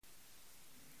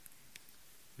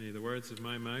May the words of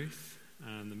my mouth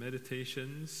and the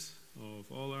meditations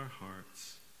of all our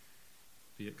hearts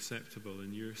be acceptable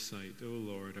in your sight, O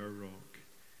Lord, our rock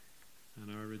and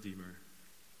our Redeemer.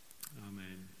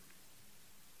 Amen.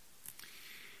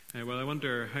 Well, I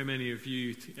wonder how many of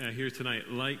you here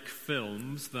tonight like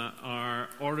films that are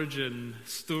origin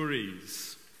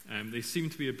stories. They seem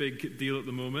to be a big deal at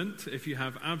the moment. If you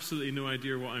have absolutely no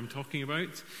idea what I'm talking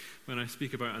about when I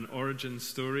speak about an origin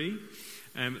story,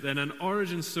 then an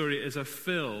origin story is a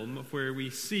film where we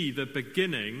see the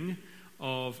beginning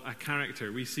of a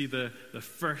character. We see the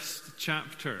first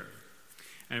chapter.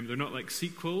 They're not like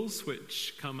sequels,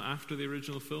 which come after the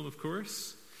original film, of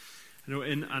course. You know,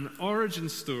 in an origin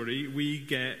story, we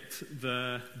get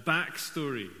the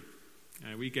backstory.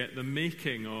 We get the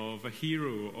making of a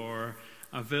hero or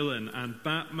a villain. And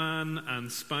Batman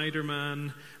and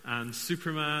Spider-Man and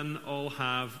Superman all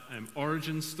have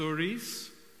origin stories.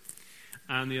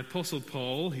 And the Apostle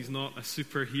Paul, he's not a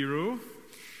superhero,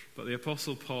 but the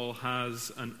Apostle Paul has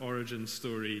an origin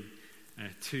story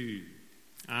too.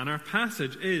 And our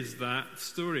passage is that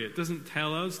story. It doesn't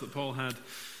tell us that Paul had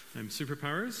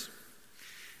superpowers,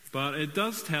 but it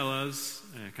does tell us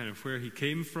kind of where he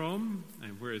came from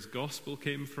and where his gospel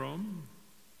came from.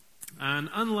 And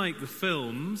unlike the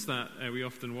films that we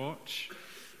often watch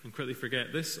and quickly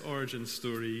forget, this origin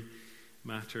story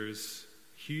matters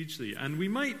hugely. And we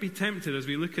might be tempted as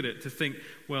we look at it to think,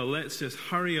 well, let's just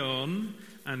hurry on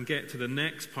and get to the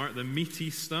next part, the meaty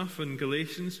stuff. In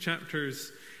Galatians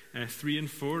chapters 3 and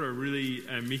 4 are really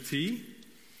meaty.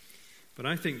 But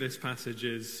I think this passage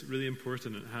is really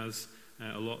important. It has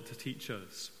a lot to teach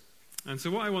us. And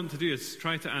so what I want to do is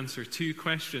try to answer two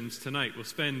questions tonight. We'll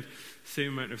spend the same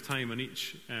amount of time on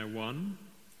each one.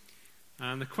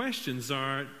 And the questions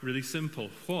are really simple.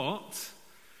 What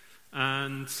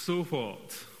and so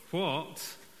what?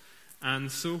 What and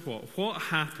so what? What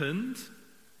happened?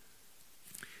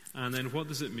 And then what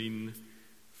does it mean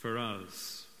for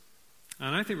us?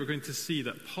 And I think we're going to see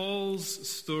that Paul's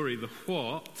story, the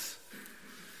what,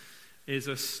 is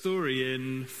a story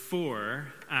in 4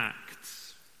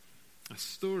 acts. A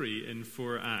story in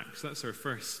 4 acts. That's our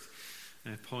first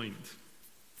point.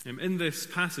 In this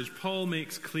passage, Paul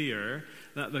makes clear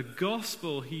that the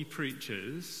gospel he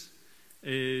preaches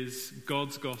is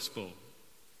God's gospel.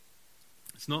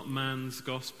 It's not man's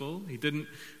gospel. He didn't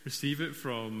receive it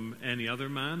from any other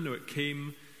man. No, it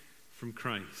came from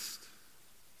Christ.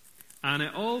 And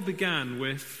it all began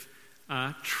with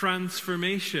a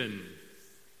transformation.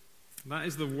 That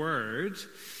is the word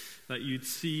that you'd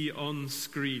see on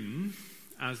screen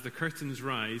as the curtains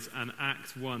rise and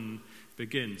Act 1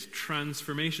 begins.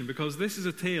 Transformation. Because this is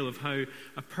a tale of how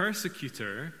a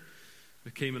persecutor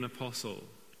became an apostle.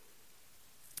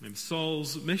 And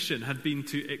Saul's mission had been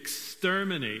to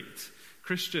exterminate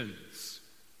Christians.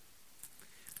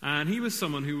 And he was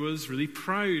someone who was really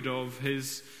proud of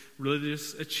his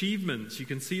religious achievements. You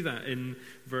can see that in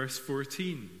verse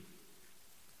 14.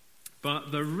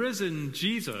 But the risen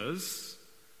Jesus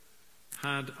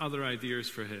had other ideas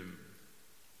for him.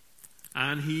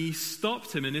 And he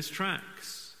stopped him in his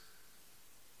tracks.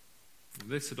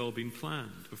 This had all been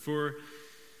planned. Before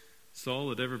Saul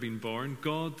had ever been born,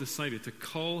 God decided to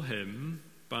call him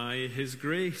by his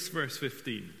grace, verse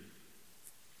 15.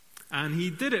 And he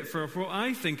did it for what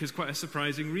I think is quite a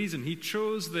surprising reason. He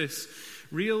chose this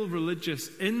real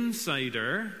religious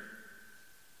insider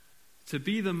to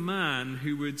be the man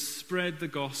who would spread the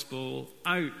gospel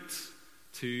out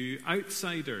to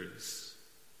outsiders.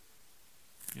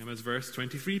 And as verse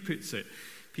 23 puts it,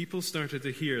 people started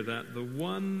to hear that the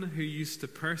one who used to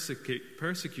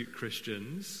persecute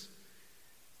Christians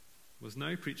was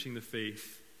now preaching the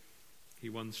faith he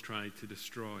once tried to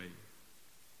destroy.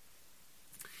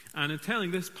 And in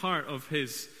telling this part of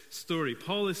his story,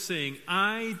 Paul is saying,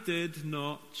 I did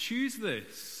not choose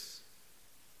this.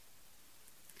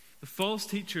 The false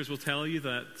teachers will tell you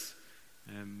that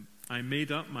I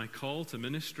made up my call to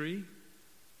ministry.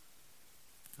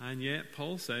 And yet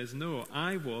Paul says, no,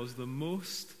 I was the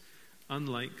most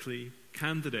unlikely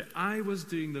candidate. I was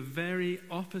doing the very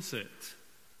opposite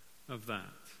of that.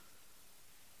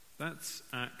 That's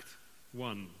Act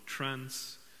 1,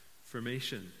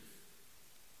 transformation.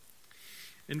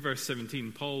 In verse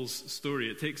 17, Paul's story,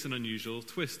 it takes an unusual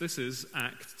twist. This is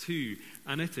Act 2,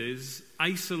 and it is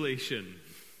isolation.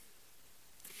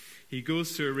 He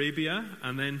goes to Arabia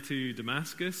and then to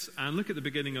Damascus, and look at the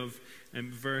beginning of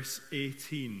verse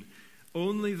 18.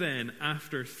 Only then,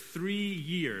 after 3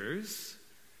 years,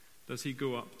 does he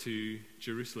go up to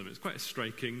Jerusalem. It's quite a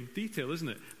striking detail, isn't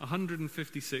it?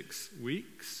 156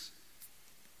 weeks.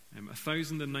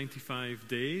 1,095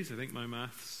 days, I think my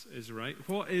maths is right.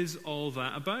 What is all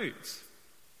that about?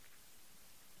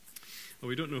 Well,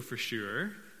 we don't know for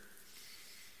sure.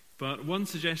 But one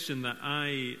suggestion that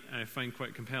I find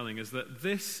quite compelling is that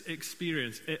this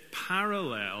experience, it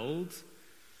paralleled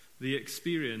the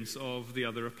experience of the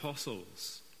other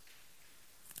apostles.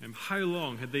 How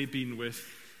long had they been with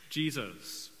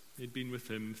Jesus? They'd been with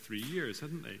him 3 years,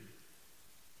 hadn't they?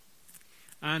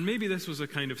 And maybe this was a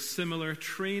kind of similar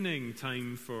training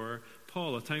time for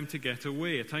Paul, a time to get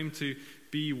away, a time to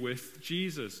be with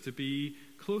Jesus, to be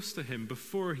close to him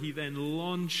before he then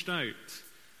launched out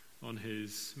on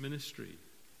his ministry.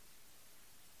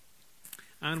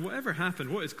 And whatever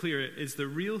happened, what is clear is the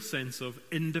real sense of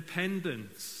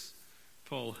independence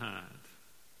Paul had.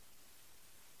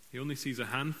 He only sees a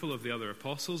handful of the other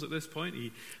apostles at this point.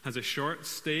 He has a short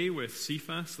stay with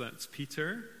Cephas, that's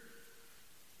Peter.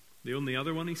 The only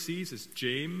other one he sees is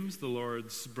James, the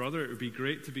Lord's brother. It would be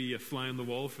great to be a fly on the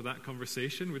wall for that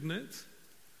conversation, wouldn't it?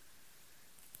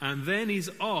 And then he's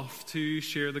off to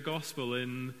share the gospel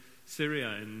in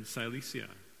Syria, in Cilicia.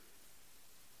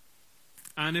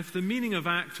 And if the meaning of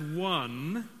Act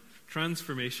 1,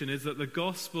 transformation, is that the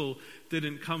gospel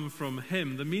didn't come from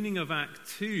him, the meaning of Act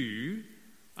 2,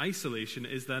 isolation,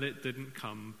 is that it didn't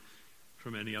come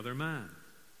from any other man.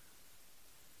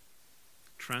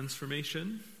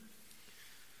 Transformation,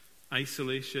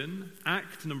 isolation.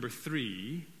 Act number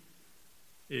 3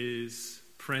 is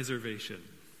preservation.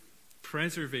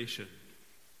 Preservation.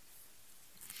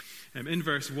 In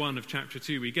verse 1 of chapter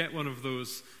 2, we get one of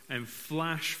those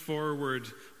flash forward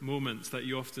moments that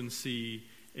you often see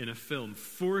in a film.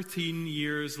 14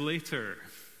 years later.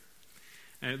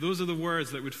 Those are the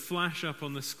words that would flash up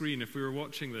on the screen if we were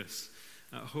watching this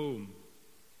at home.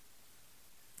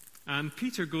 And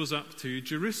Peter goes up to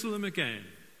Jerusalem again.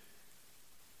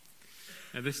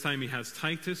 This time he has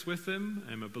Titus with him,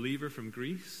 a believer from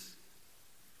Greece.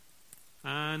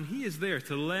 And he is there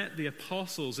to let the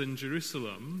apostles in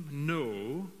Jerusalem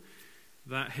know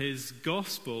that his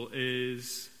gospel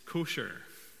is kosher.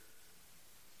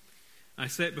 I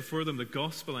set before them the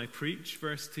gospel I preach,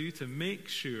 verse 2, to make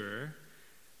sure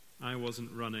I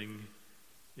wasn't running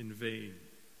in vain.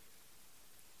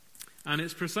 And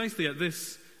it's precisely at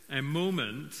this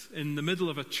moment, in the middle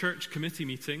of a church committee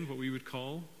meeting, what we would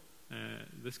call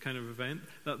this kind of event,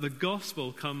 that the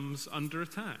gospel comes under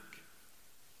attack.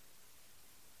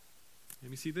 And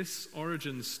you see, this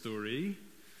origin story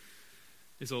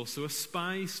is also a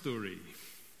spy story.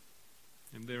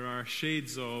 And there are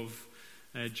shades of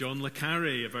John le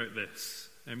Carre about this.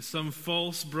 Some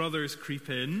false brothers creep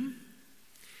in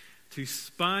to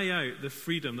spy out the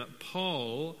freedom that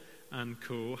Paul and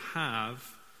co have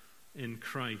in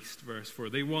Christ, verse 4.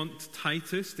 They want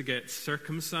Titus to get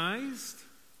circumcised.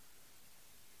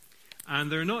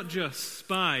 And they're not just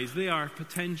spies, they are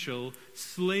potential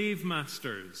slave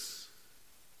masters.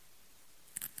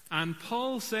 And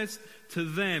Paul says to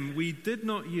them, we did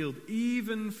not yield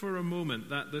even for a moment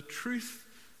that the truth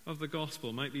of the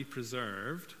gospel might be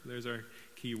preserved, there's our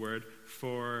key word,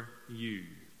 for you.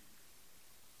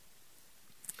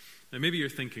 Now maybe you're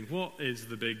thinking, what is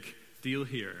the big deal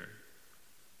here?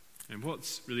 And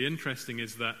what's really interesting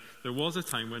is that there was a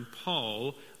time when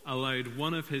Paul allowed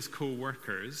one of his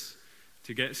co-workers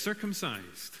to get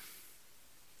circumcised.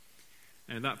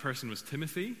 And that person was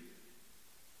Timothy.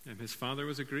 And his father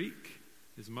was a Greek.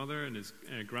 His mother and his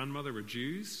grandmother were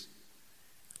Jews.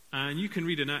 And you can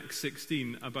read in Acts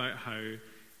 16 about how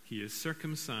he is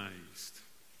circumcised.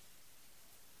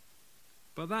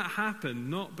 But that happened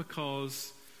not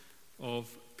because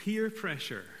of peer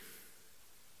pressure.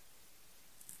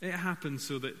 It happened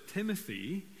so that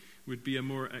Timothy would be a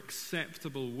more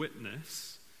acceptable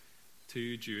witness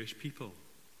to Jewish people.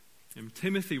 And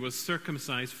Timothy was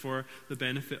circumcised for the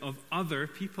benefit of other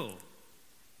people,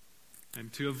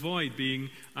 and to avoid being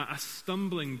a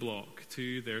stumbling block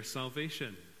to their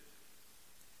salvation.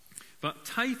 But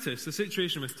Titus, the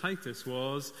situation with Titus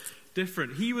was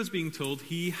different. He was being told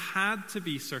he had to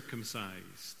be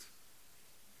circumcised.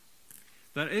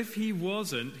 That if he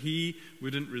wasn't, he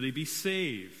wouldn't really be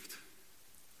saved.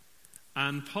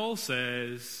 And Paul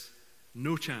says,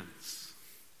 no chance.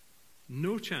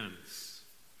 No chance.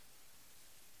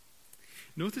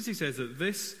 Notice he says that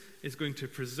this is going to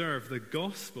preserve the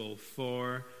gospel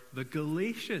for the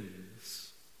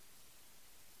Galatians.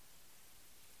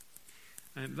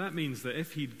 And that means that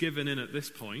if he'd given in at this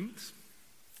point,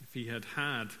 if he had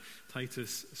had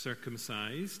Titus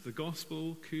circumcised, the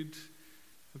gospel could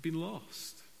have been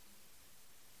lost.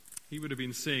 He would have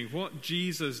been saying, what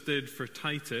Jesus did for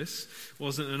Titus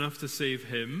wasn't enough to save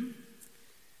him,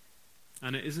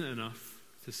 and it isn't enough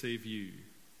to save you.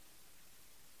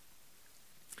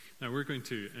 Now, we're going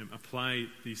to apply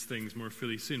these things more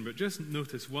fully soon, but just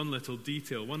notice one little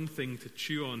detail, one thing to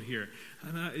chew on here,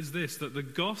 and that is this, that the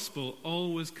gospel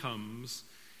always comes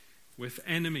with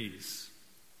enemies.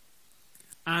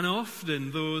 And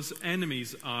often those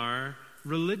enemies are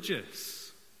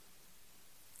religious.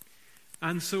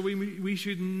 And so we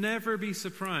should never be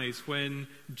surprised when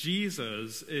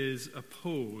Jesus is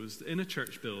opposed in a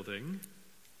church building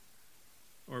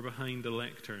or behind a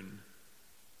lectern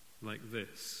like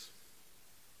this.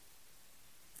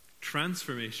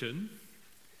 Transformation,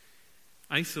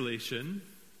 isolation,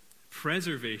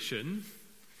 preservation.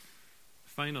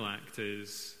 Final act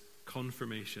is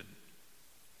confirmation.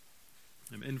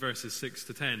 In verses 6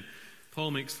 to 10,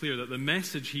 Paul makes clear that the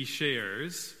message he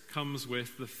shares comes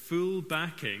with the full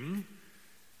backing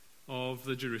of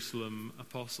the Jerusalem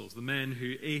apostles, the men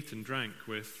who ate and drank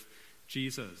with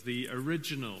Jesus, the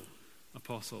original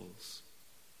apostles.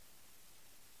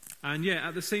 And yet,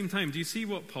 at the same time, do you see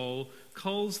what Paul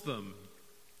calls them?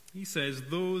 He says,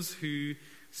 those who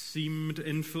seemed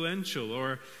influential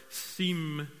or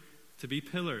seem to be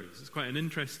pillars. It's quite an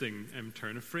interesting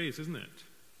turn of phrase, isn't it?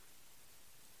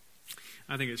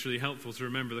 I think it's really helpful to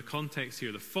remember the context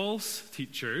here. The false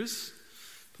teachers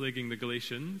plaguing the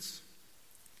Galatians,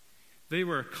 they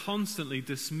were constantly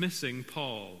dismissing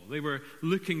Paul. They were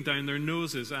looking down their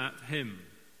noses at him.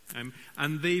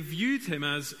 And they viewed him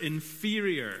as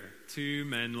inferior to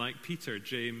men like Peter,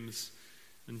 James,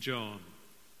 and John.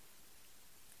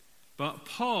 But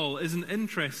Paul isn't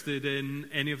interested in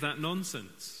any of that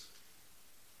nonsense.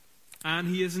 And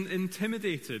he isn't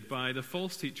intimidated by the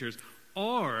false teachers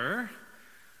or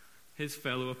his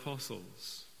fellow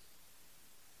apostles.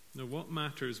 Now, what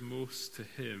matters most to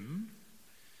him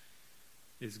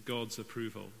is God's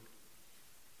approval.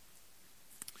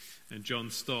 And John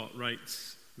Stott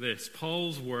writes this: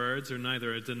 Paul's words are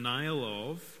neither a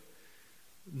denial of,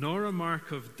 nor a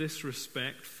mark of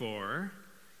disrespect for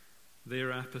their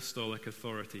apostolic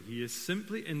authority. He is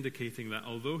simply indicating that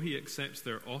although he accepts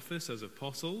their office as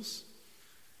apostles,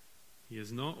 he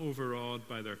is not overawed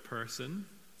by their person,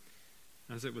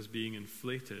 as it was being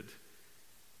inflated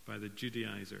by the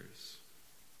Judaizers.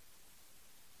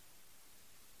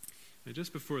 Now,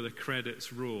 just before the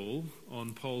credits roll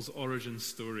on Paul's origin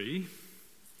story,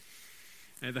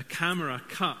 the camera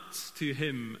cuts to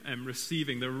him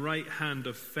receiving the right hand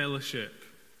of fellowship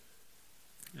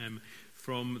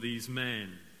from these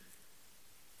men.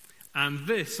 And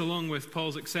this, along with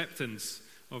Paul's acceptance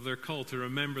of their call to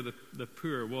remember the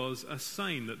poor, was a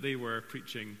sign that they were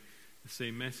preaching the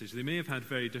same message. They may have had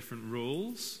very different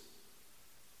roles,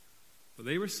 but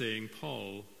they were saying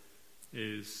Paul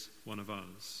is one of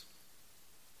us.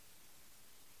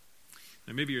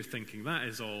 Now, maybe you're thinking, that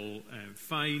is all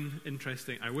fine,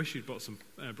 interesting. I wish you'd brought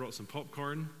some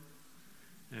popcorn.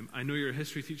 I know you're a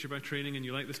history teacher by training and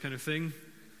you like this kind of thing.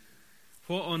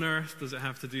 What on earth does it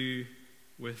have to do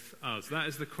with us? That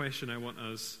is the question I want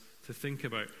us to think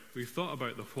about. We've thought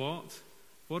about the what.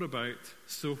 What about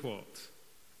so what?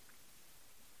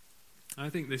 I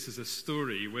think this is a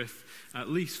story with at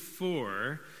least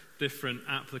 4 different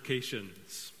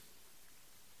applications.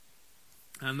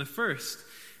 And the first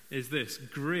is this: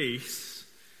 grace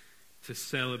to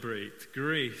celebrate.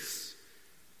 Grace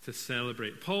to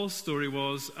celebrate. Paul's story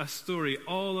was a story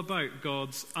all about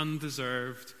God's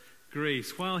undeserved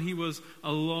grace while he was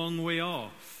a long way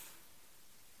off.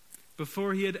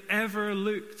 Before he had ever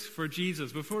looked for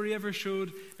Jesus, before he ever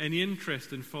showed any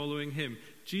interest in following him,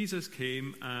 Jesus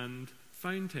came and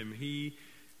found him. He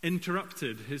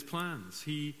interrupted his plans.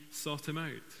 He sought him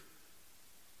out.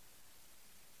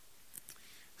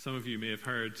 Some of you may have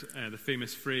heard the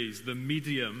famous phrase, the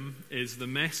medium is the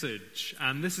message.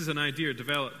 And this is an idea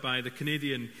developed by the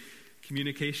Canadian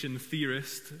communication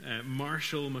theorist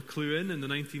Marshall McLuhan in the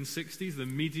 1960s. The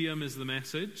medium is the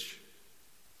message.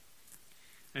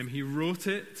 He wrote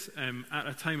it at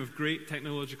a time of great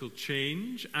technological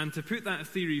change. And to put that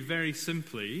theory very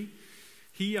simply,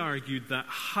 he argued that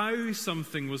how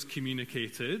something was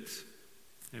communicated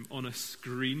on a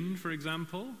screen, for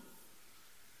example,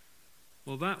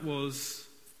 well, that was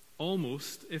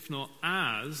almost, if not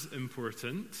as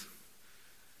important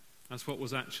as what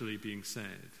was actually being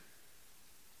said.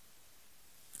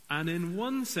 And in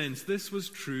one sense, this was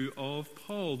true of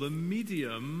Paul. The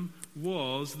medium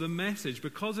was the message.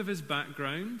 Because of his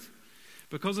background,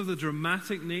 because of the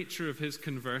dramatic nature of his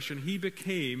conversion, he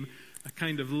became a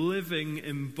kind of living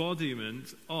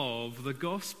embodiment of the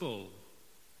gospel.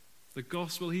 The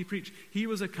gospel he preached. He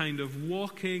was a kind of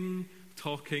walking,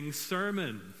 talking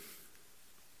sermon.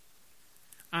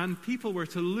 And people were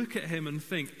to look at him and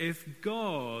think, if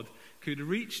God could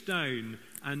reach down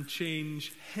and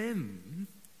change him,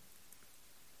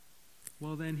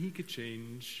 well, then he could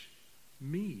change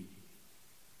me.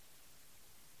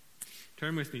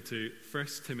 Turn with me to 1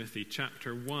 Timothy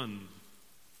chapter 1,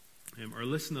 or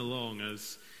listen along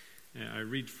as I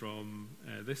read from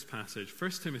this passage.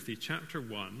 1 Timothy chapter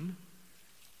 1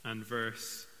 and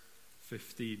verse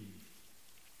 15.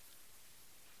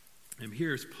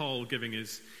 Here's Paul giving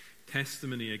his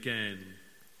testimony again.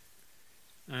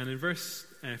 And in verse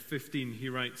 15 he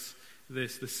writes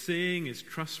this: "The saying is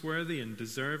trustworthy and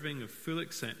deserving of full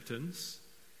acceptance,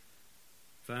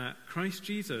 that Christ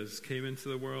Jesus came into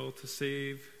the world to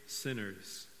save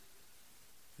sinners,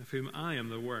 of whom I am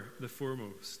the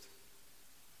foremost.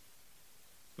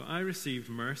 But I received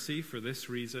mercy for this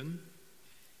reason,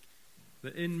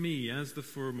 that in me, as the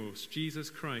foremost, Jesus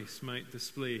Christ might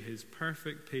display his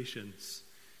perfect patience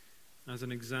as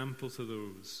an example to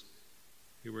those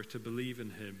who were to believe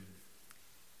in him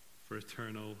for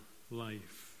eternal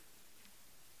life."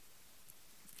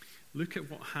 Look at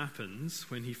what happens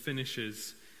when he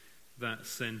finishes that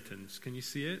sentence. Can you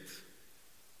see it?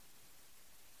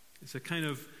 It's a kind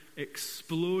of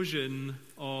explosion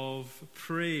of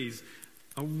praise,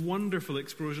 a wonderful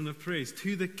explosion of praise.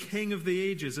 "To the King of the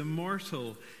ages,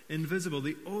 immortal, invisible,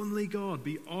 the only God,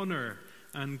 be honor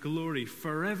and glory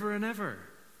forever and ever."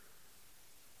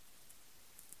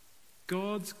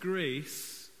 God's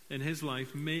grace in his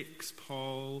life makes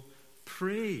Paul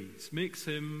praise, makes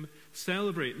him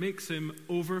celebrate, makes him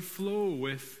overflow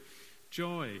with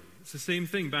joy. It's the same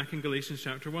thing back in Galatians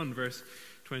chapter 1, verse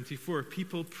 24.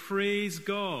 People praise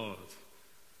God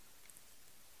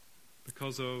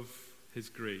because of his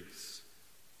grace.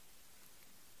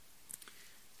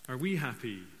 Are we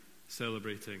happy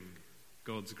celebrating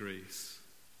God's grace?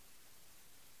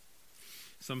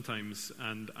 Sometimes,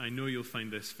 and I know you'll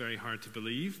find this very hard to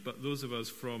believe, but those of us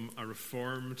from a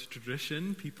Reformed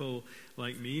tradition, people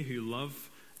like me who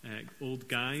love old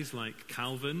guys like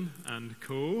Calvin and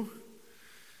co.,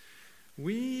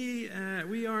 we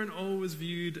aren't always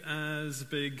viewed as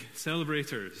big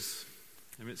celebrators.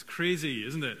 It's crazy,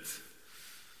 isn't it?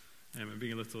 I'm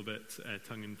being a little bit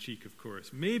tongue-in-cheek, of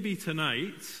course. Maybe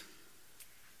tonight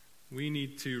we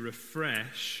need to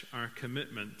refresh our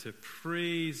commitment to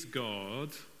praise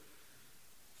God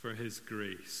for his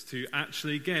grace, to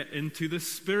actually get into the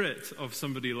spirit of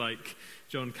somebody like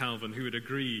John Calvin, who would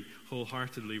agree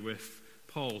wholeheartedly with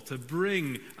Paul, to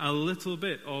bring a little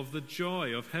bit of the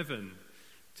joy of heaven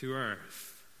to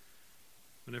earth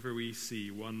whenever we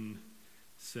see one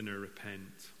sinner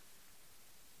repent.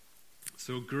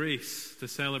 So grace to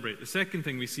celebrate. The second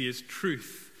thing we see is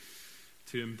truth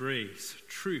to embrace.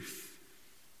 Truth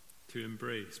to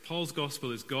embrace. Paul's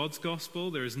gospel is God's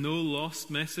gospel. There is no lost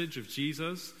message of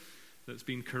Jesus that's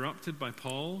been corrupted by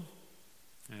Paul.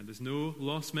 There's no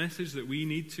lost message that we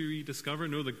need to rediscover.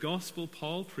 No, the gospel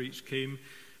Paul preached came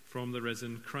from the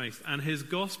risen Christ. And his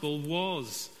gospel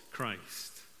was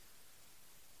Christ.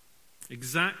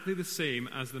 Exactly the same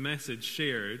as the message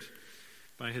shared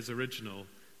by his original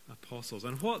apostles.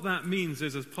 And what that means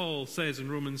is, as Paul says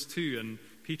in Romans 2 and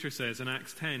Peter says in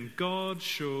Acts 10, God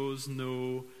shows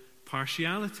no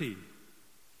partiality.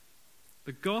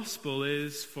 The gospel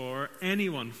is for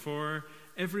anyone, for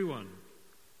everyone.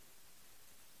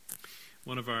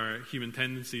 One of our human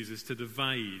tendencies is to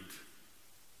divide.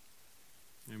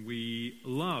 And we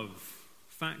love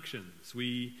factions.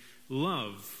 We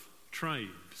love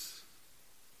tribes.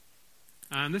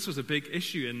 And this was a big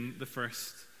issue in the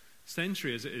first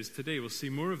century as it is today. We'll see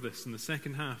more of this in the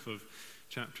second half of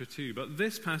chapter 2. But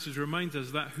this passage reminds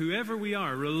us that whoever we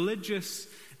are, religious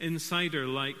insider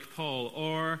like Paul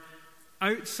or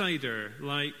outsider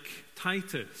like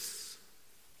Titus,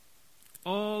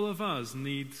 all of us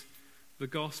need the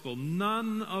gospel.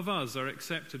 None of us are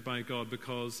accepted by God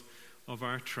because of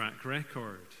our track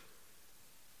record.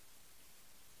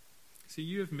 See,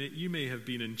 you may have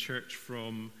been in church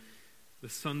from the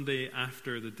Sunday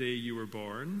after the day you were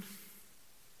born.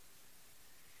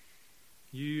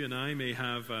 You and I may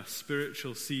have a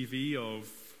spiritual CV of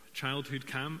childhood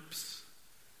camps,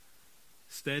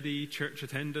 steady church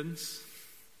attendance,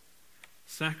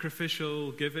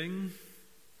 sacrificial giving,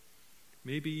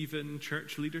 maybe even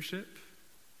church leadership.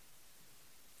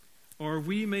 Or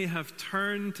we may have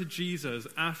turned to Jesus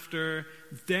after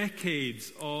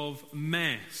decades of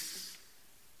mess,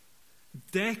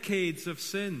 decades of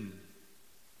sin.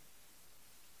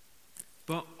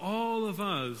 But all of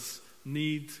us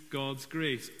need God's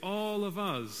grace. All of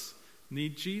us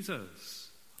need Jesus.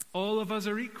 All of us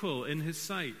are equal in his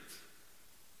sight.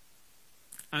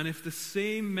 And if the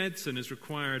same medicine is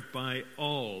required by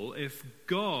all, if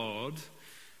God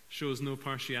shows no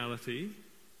partiality,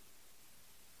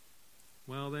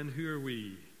 well then who are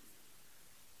we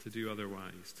to do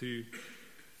otherwise, to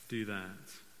do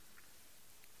that.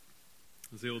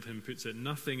 As the old hymn puts it,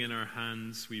 nothing in our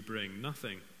hands we bring,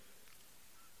 nothing.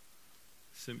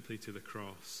 Simply to the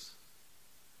cross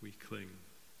we cling.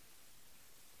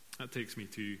 That takes me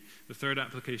to the third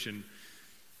application.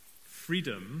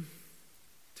 Freedom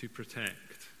to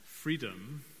protect.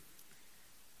 Freedom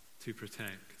to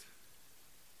protect.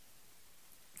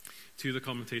 Two of the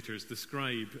commentators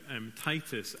describe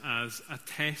Titus as a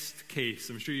test case.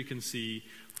 I'm sure you can see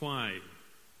why.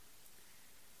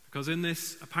 Because in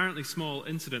this apparently small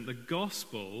incident, the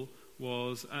gospel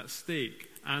was at stake,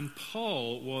 and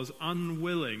Paul was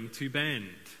unwilling to bend.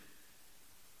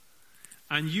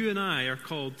 And you and I are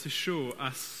called to show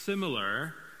a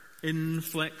similar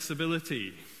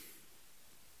inflexibility.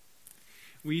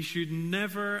 We should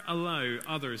never allow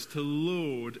others to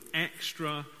load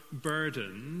extra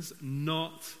burdens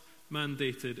not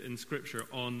mandated in Scripture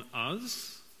on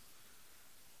us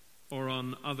or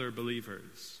on other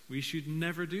believers. We should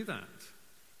never do that.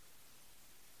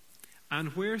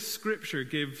 And where Scripture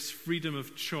gives freedom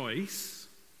of choice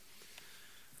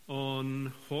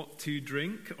on what to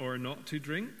drink or not to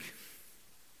drink,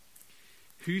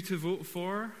 who to vote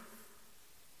for,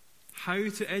 how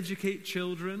to educate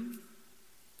children,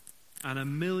 and a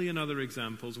million other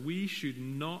examples, we should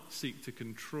not seek to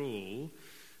control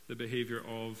the behavior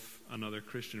of another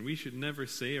Christian. We should never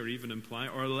say or even imply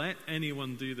or let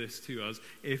anyone do this to us.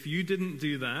 If you didn't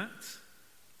do that,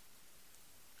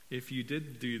 if you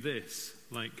did do this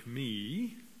like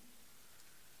me,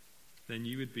 then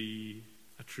you would be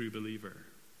a true believer.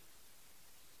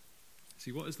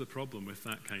 See, what is the problem with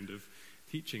that kind of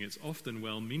teaching? It's often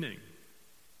well-meaning.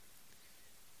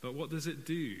 But what does it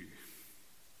do?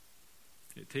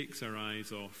 It takes our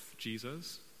eyes off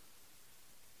Jesus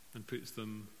and puts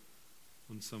them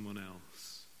on someone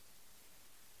else.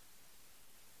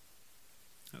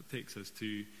 That takes us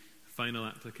to final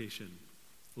application.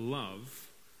 Love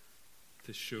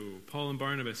to show. Paul and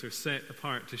Barnabas are set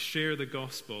apart to share the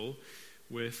gospel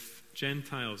with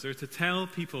Gentiles. They're to tell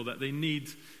people that they need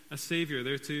a Savior.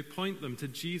 They're to point them to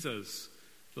Jesus,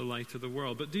 the light of the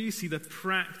world. But do you see the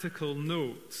practical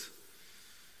note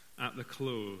at the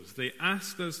close? They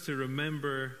asked us to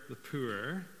remember the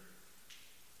poor,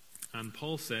 and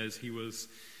Paul says he was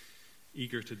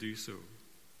eager to do so.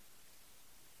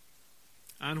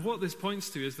 And what this points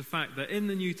to is the fact that in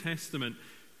the New Testament,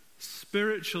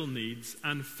 spiritual needs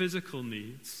and physical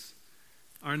needs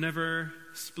are never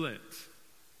split.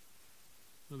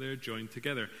 Well, they're joined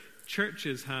together.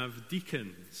 Churches have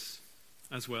deacons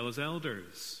as well as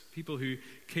elders, people who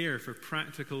care for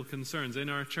practical concerns in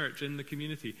our church, in the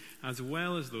community, as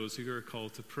well as those who are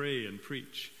called to pray and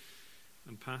preach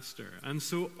and pastor. And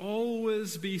so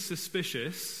always be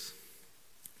suspicious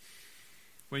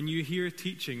when you hear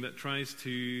teaching that tries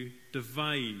to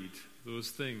divide those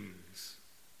things.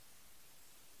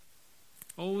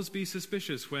 Always be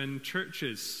suspicious when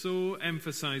churches so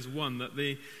emphasize one that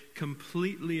they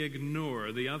completely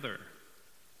ignore the other.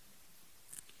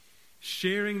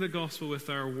 Sharing the gospel with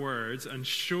our words and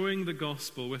showing the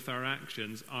gospel with our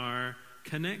actions are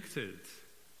connected.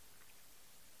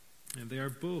 And they are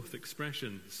both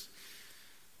expressions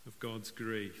of God's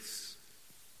grace.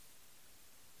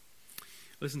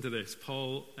 Listen to this.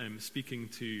 Paul speaking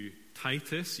to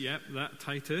Titus. Yep, that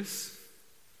Titus.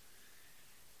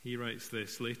 He writes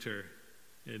this later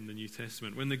in the New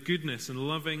Testament. When the goodness and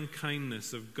loving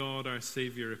kindness of God our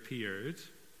Savior appeared,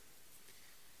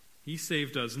 he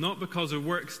saved us not because of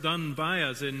works done by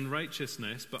us in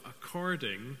righteousness, but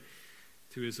according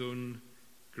to his own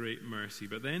great mercy.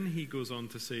 But then he goes on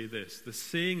to say this: the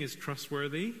saying is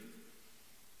trustworthy,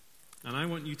 and I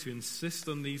want you to insist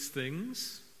on these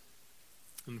things.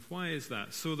 And why is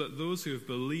that? So that those who have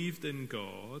believed in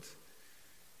God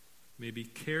may be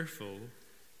careful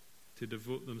to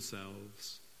devote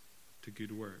themselves to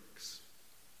good works.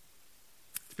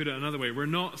 To put it another way, we're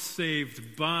not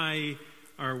saved by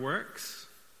our works,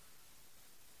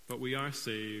 but we are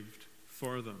saved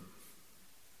for them.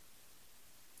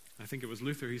 I think it was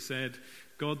Luther who said,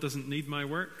 God doesn't need my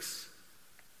works,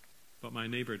 but my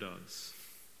neighbor does.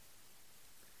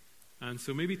 And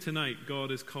so maybe tonight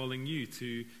God is calling you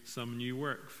to some new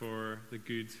work for the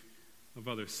good of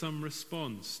others, some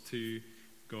response to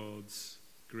God's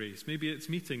grace. Maybe it's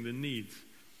meeting the need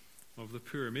of the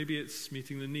poor. Maybe it's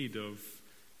meeting the need of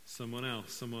someone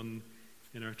else, someone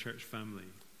in our church family.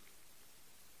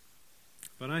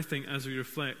 But I think as we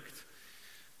reflect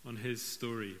on his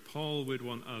story, Paul would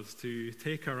want us to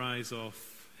take our eyes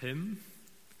off him,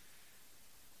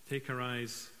 take our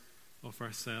eyes off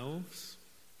ourselves,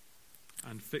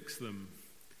 and fix them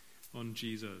on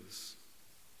Jesus.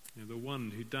 The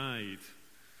one who died,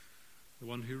 the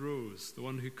one who rose, the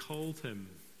one who called him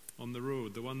on the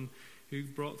road, the one who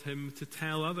brought him to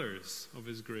tell others of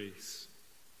his grace.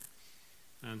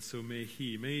 And so may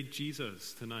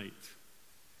Jesus tonight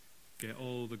get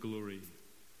all the glory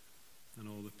and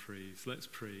all the praise. Let's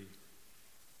pray.